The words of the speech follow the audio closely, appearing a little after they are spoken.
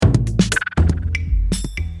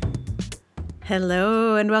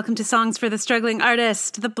Hello, and welcome to Songs for the Struggling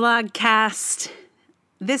Artist, the blogcast.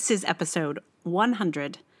 This is episode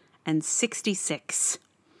 166.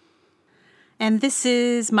 And this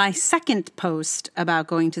is my second post about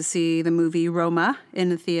going to see the movie Roma in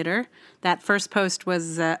the theater. That first post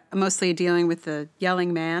was mostly dealing with the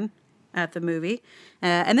yelling man at the movie.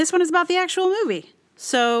 And this one is about the actual movie.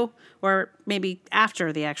 Or maybe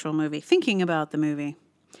after the actual movie, thinking about the movie.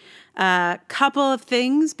 A couple of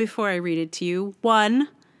things before I read it to you. One,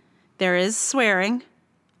 there is swearing.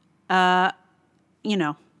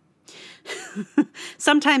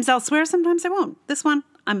 Sometimes I'll swear, sometimes I won't. This one,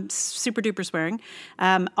 I'm super duper swearing.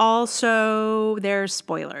 Also, there's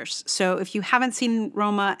spoilers. So if you haven't seen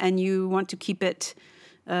Roma and you want to keep it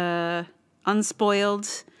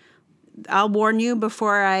unspoiled, I'll warn you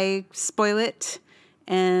before I spoil it.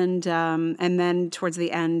 And then towards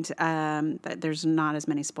the end, there's not as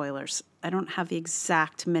many spoilers. I don't have the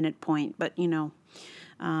exact minute point, but,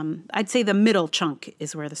 I'd say the middle chunk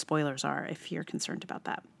is where the spoilers are, if you're concerned about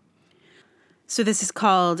that. So this is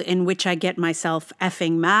called In Which I Get Myself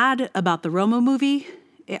Effing Mad About the Roma Movie.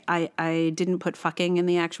 I didn't put fucking in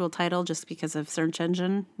the actual title just because of search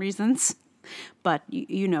engine reasons, but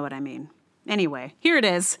you know what I mean. Anyway, here it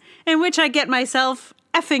is. In Which I Get Myself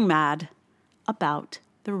Effing Mad About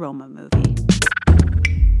the Roma Movie.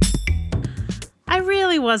 I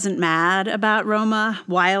really wasn't mad about Roma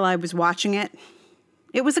while I was watching it.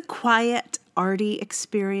 It was a quiet, arty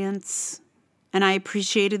experience, and I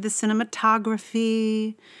appreciated the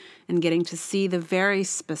cinematography and getting to see the very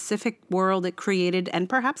specific world it created and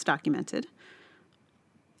perhaps documented.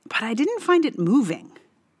 But I didn't find it moving.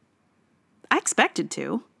 I expected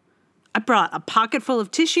to. I brought a pocket full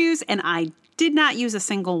of tissues, and I did not use a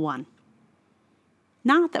single one.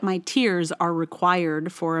 Not that my tears are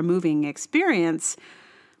required for a moving experience,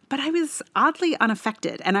 but I was oddly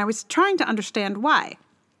unaffected, and I was trying to understand why.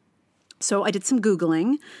 So I did some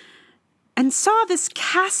Googling and saw this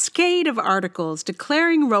cascade of articles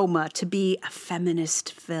declaring Roma to be a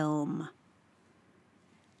feminist film.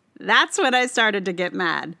 That's when I started to get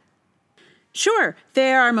mad. Sure,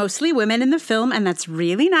 there are mostly women in the film, and that's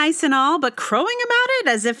really nice and all, but crowing about it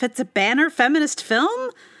as if it's a banner feminist film?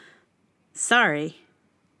 Sorry.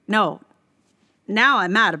 No, now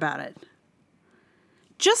I'm mad about it.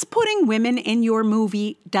 Just putting women in your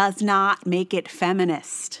movie does not make it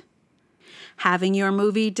feminist. Having your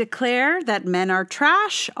movie declare that men are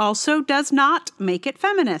trash also does not make it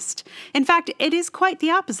feminist. In fact, it is quite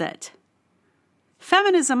the opposite.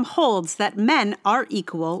 Feminism holds that men are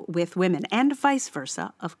equal with women, and vice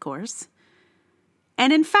versa, of course.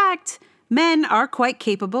 And in fact, men are quite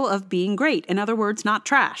capable of being great. In other words, not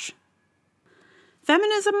trash.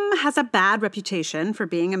 Feminism has a bad reputation for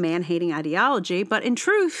being a man-hating ideology, but in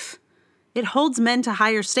truth, it holds men to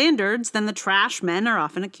higher standards than the trash men are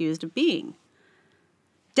often accused of being.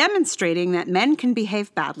 Demonstrating that men can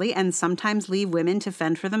behave badly and sometimes leave women to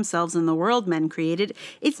fend for themselves in the world men created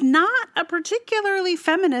is not a particularly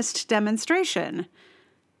feminist demonstration.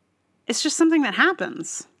 It's just something that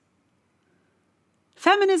happens.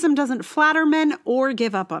 Feminism doesn't flatter men or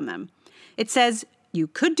give up on them. It says, you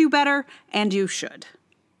could do better, and you should.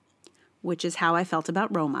 Which is how I felt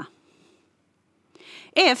about Roma.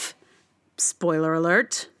 If, spoiler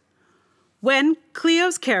alert, when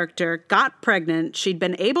Cleo's character got pregnant, she'd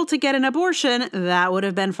been able to get an abortion, that would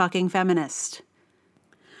have been fucking feminist.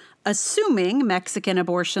 Assuming Mexican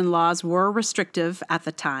abortion laws were restrictive at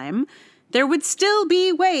the time, there would still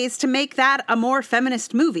be ways to make that a more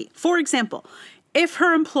feminist movie. For example, if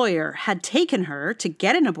her employer had taken her to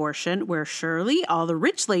get an abortion where surely all the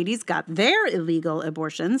rich ladies got their illegal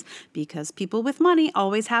abortions, because people with money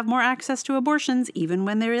always have more access to abortions even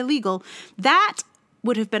when they're illegal, that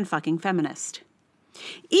would have been fucking feminist.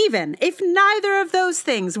 Even if neither of those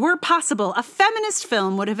things were possible, a feminist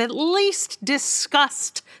film would have at least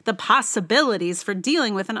discussed the possibilities for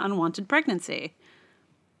dealing with an unwanted pregnancy.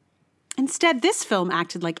 Instead, this film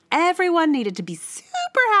acted like everyone needed to be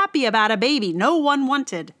super happy about a baby no one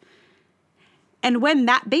wanted. And when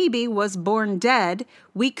that baby was born dead,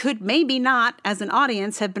 we could maybe not, as an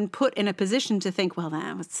audience, have been put in a position to think, well,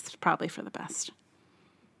 that was probably for the best.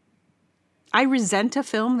 I resent a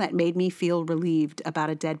film that made me feel relieved about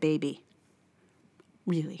a dead baby.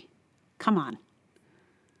 Really. Come on.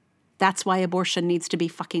 That's why abortion needs to be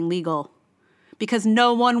fucking legal. Because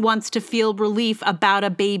no one wants to feel relief about a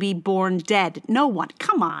baby born dead. No one.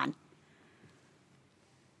 Come on.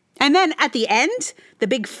 And then at the end, the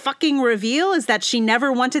big fucking reveal is that she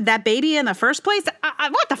never wanted that baby in the first place.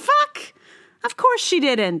 What the fuck? Of course she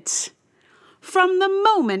didn't. From the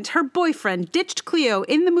moment her boyfriend ditched Cleo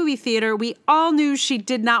in the movie theater, we all knew she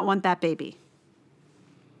did not want that baby.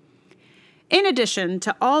 In addition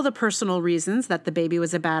to all the personal reasons that the baby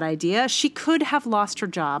was a bad idea, she could have lost her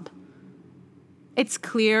job. It's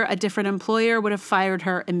clear a different employer would have fired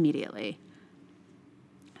her immediately.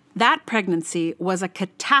 That pregnancy was a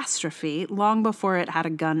catastrophe long before it had a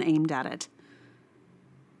gun aimed at it.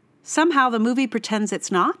 Somehow the movie pretends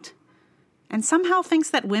it's not, and somehow thinks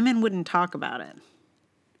that women wouldn't talk about it.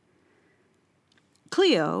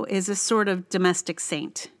 Cleo is a sort of domestic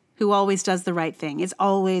saint who always does the right thing, is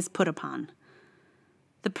always put upon.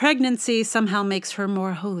 The pregnancy somehow makes her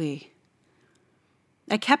more holy.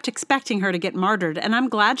 I kept expecting her to get martyred, and I'm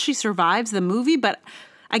glad she survives the movie, but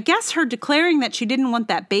I guess her declaring that she didn't want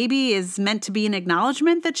that baby is meant to be an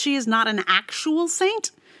acknowledgement that she is not an actual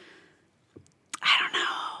saint? I don't know.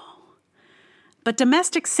 But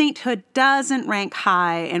domestic sainthood doesn't rank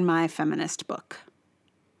high in my feminist book.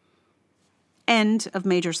 End of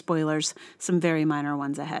major spoilers, some very minor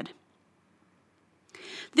ones ahead.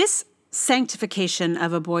 This sanctification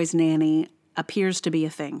of a boy's nanny appears to be a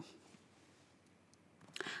thing.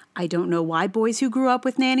 I don't know why boys who grew up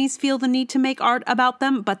with nannies feel the need to make art about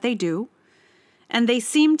them, but they do. And they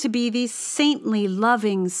seem to be these saintly,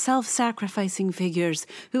 loving, self-sacrificing figures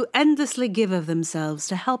who endlessly give of themselves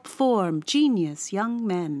to help form genius young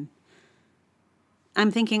men.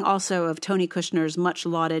 I'm thinking also of Tony Kushner's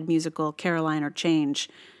much-lauded musical Caroline or Change,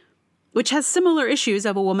 which has similar issues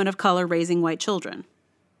of a woman of color raising white children.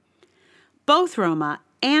 Both Roma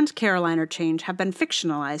and Caroline or Change have been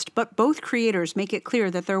fictionalized, but both creators make it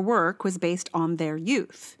clear that their work was based on their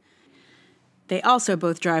youth. They also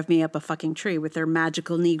both drive me up a fucking tree with their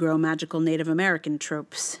magical Negro, magical Native American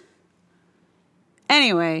tropes.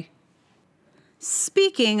 Anyway,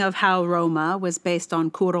 speaking of how Roma was based on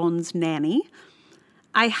Cuarón's nanny,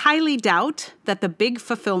 I highly doubt that the big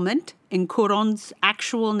fulfillment in Cuarón's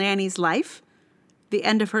actual nanny's life, the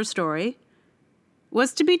end of her story,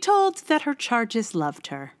 was to be told that her charges loved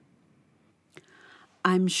her.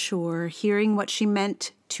 I'm sure hearing what she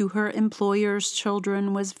meant to her employer's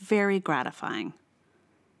children was very gratifying.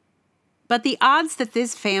 But the odds that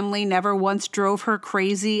this family never once drove her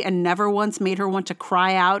crazy and never once made her want to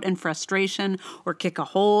cry out in frustration or kick a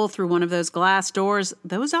hole through one of those glass doors,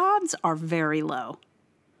 those odds are very low.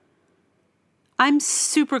 I'm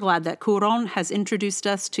super glad that Cuarón has introduced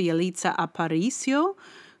us to Yalitza Aparicio,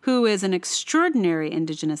 who is an extraordinary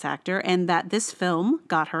Indigenous actor, and that this film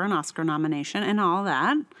got her an Oscar nomination and all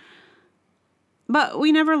that. But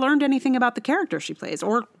we never learned anything about the character she plays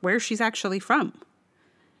or where she's actually from.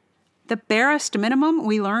 The barest minimum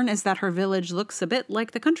we learn is that her village looks a bit like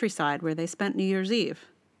the countryside where they spent New Year's Eve.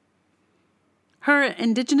 Her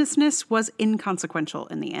Indigenousness was inconsequential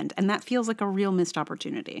in the end, and that feels like a real missed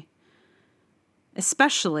opportunity.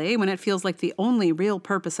 Especially when it feels like the only real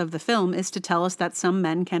purpose of the film is to tell us that some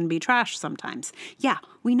men can be trash sometimes. Yeah,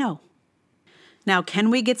 we know. Now, can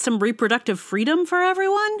we get some reproductive freedom for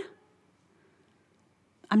everyone?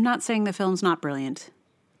 I'm not saying the film's not brilliant.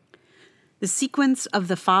 The sequence of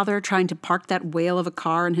the father trying to park that whale of a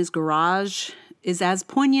car in his garage is as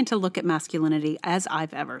poignant a look at masculinity as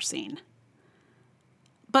I've ever seen.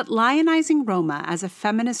 But lionizing Roma as a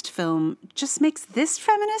feminist film just makes this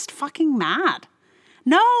feminist fucking mad.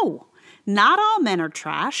 No, not all men are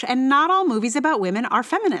trash, and not all movies about women are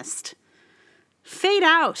feminist. Fade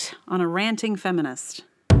out on a ranting feminist.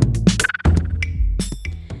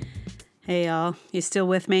 Hey, y'all, you still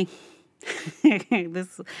with me?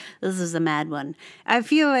 This is a mad one. I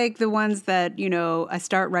feel like the ones that, I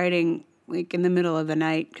start writing like in the middle of the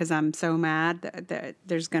night because I'm so mad that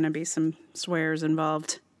there's going to be some swears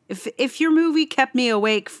involved. If your movie kept me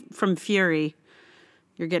awake from fury,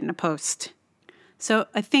 you're getting a post. So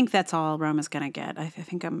I think that's all Roma's gonna get. I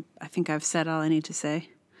think I've said all I need to say.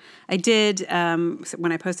 I did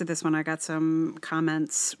when I posted this one. I got some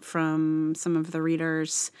comments from some of the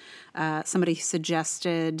readers. Somebody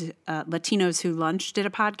suggested Latinos Who Lunch did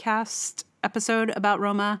a podcast episode about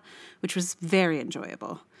Roma, which was very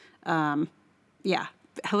enjoyable. Yeah,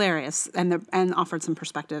 hilarious, and offered some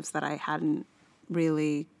perspectives that I hadn't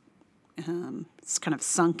really kind of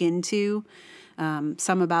sunk into.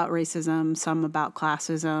 Some about racism, some about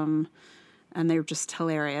classism, and they were just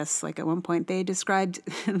hilarious. Like at one point they described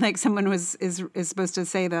like someone is supposed to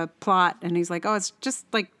say the plot, and he's like, "Oh, it's just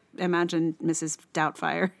like imagine Mrs.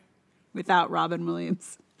 Doubtfire without Robin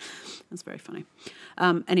Williams." That's very funny.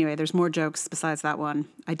 Anyway, there's more jokes besides that one.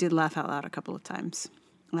 I did laugh out loud a couple of times.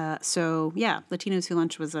 So yeah, Latinos Who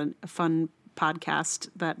Lunch was a fun podcast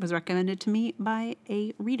that was recommended to me by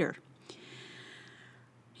a reader.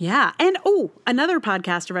 Yeah. And, another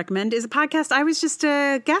podcast to recommend is a podcast I was just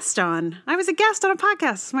a guest on. I was a guest on a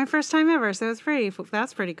podcast. It's my first time ever, so that's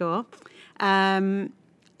pretty cool.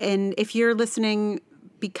 if you're listening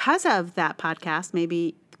because of that podcast,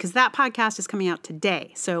 maybe because that podcast is coming out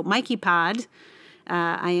today. So Mikey Pod,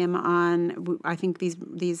 I am on, I think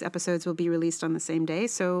these episodes will be released on the same day.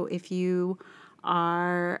 So if you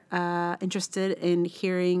are interested in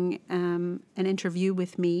hearing an interview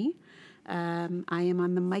with me, I am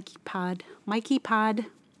on the Mikey Pod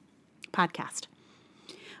podcast.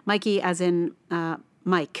 Mikey as in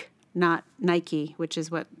Mike, not Nike, which is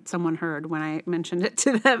what someone heard when I mentioned it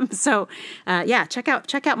to them. So check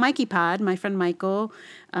out Mikey Pod. My friend Michael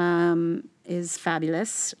is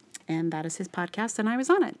fabulous, and that is his podcast, and I was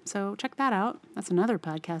on it. So check that out. That's another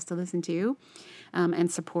podcast to listen to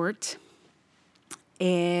and support.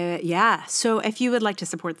 So if you would like to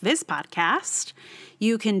support this podcast,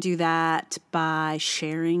 you can do that by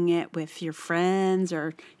sharing it with your friends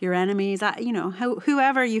or your enemies,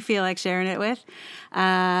 whoever you feel like sharing it with.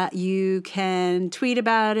 You can tweet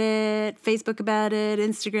about it, Facebook about it,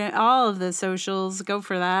 Instagram, all of the socials. Go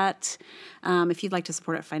for that. If you'd like to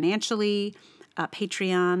support it financially,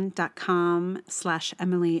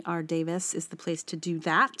 patreon.com/Emily R. Davis is the place to do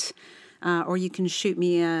that. Or you can shoot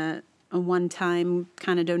me a one-time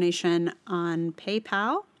kind of donation on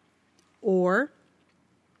PayPal or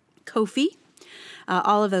Ko-fi.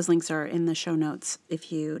 All of those links are in the show notes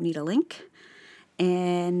if you need a link.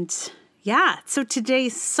 And so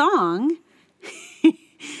today's song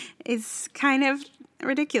is kind of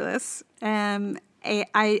ridiculous. I'm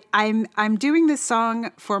doing this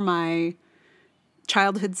song for my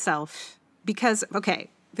childhood self because,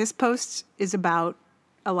 this post is about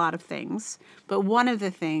a lot of things, but one of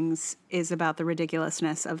the things is about the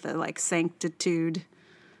ridiculousness of the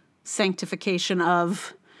sanctification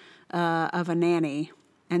of a nanny.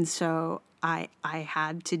 And so I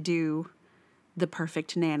had to do The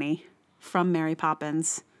Perfect Nanny from Mary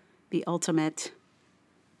Poppins, the ultimate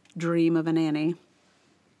dream of a nanny.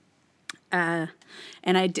 And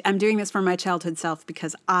I'm doing this for my childhood self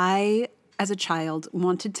because I, as a child,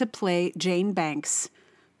 wanted to play Jane Banks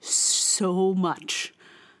so much.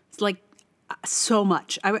 So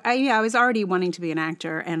much. I was already wanting to be an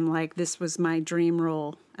actor, and this was my dream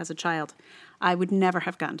role as a child. I would never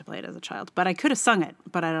have gotten to play it as a child, but I could have sung it.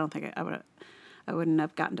 But I don't think I wouldn't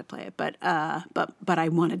have gotten to play it. But I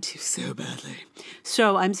wanted to so badly.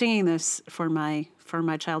 So I'm singing this for my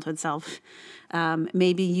childhood self.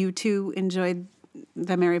 Maybe you too enjoyed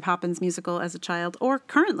the Mary Poppins musical as a child, or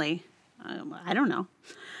currently. I don't know.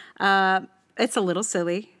 It's a little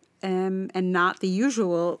silly. And not the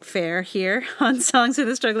usual fare here on Songs with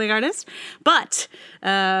a Struggling Artist, but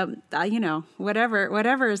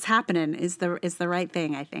whatever is happening is the right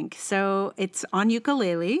thing, I think. So it's on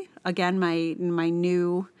ukulele again, my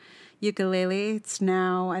new ukulele.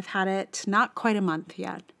 I've had it not quite a month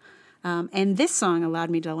yet, and this song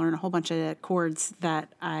allowed me to learn a whole bunch of chords that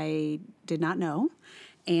I did not know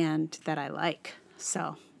and that I like.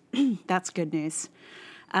 So that's good news.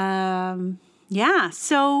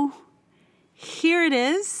 So here it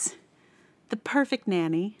is, The Perfect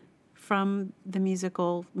Nanny from the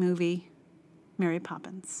musical movie Mary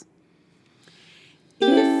Poppins.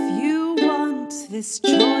 If you want this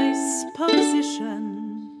choice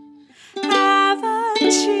position, have a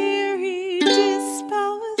cheery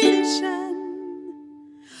disposition,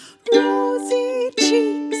 rosy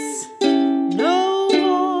cheeks, no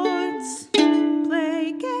warts,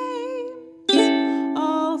 play games,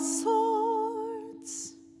 all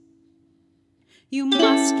sorts. You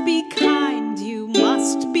must be kind, you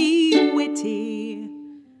must be witty,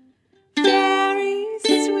 very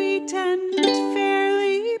sweet and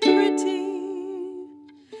fairly pretty.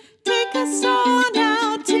 Take us on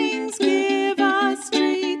outings, give us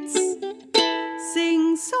treats,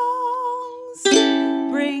 sing songs,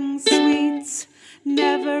 bring sweets,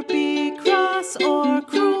 never be cross or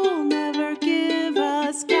cruel, never give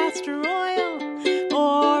us castor oil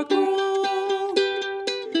or gruel.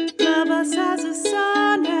 Love us as a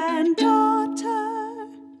son and daughter,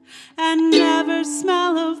 and never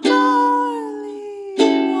smell of barley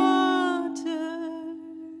water.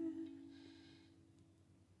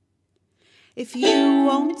 If you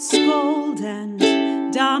won't scold and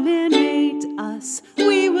dominate us,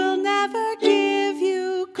 we will never give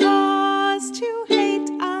you cause to hate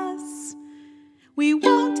us. We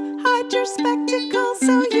won't hide your spectacles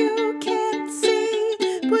so you can't see.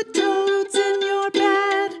 Put toads in your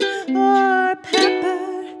bed or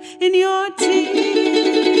pepper in your tea.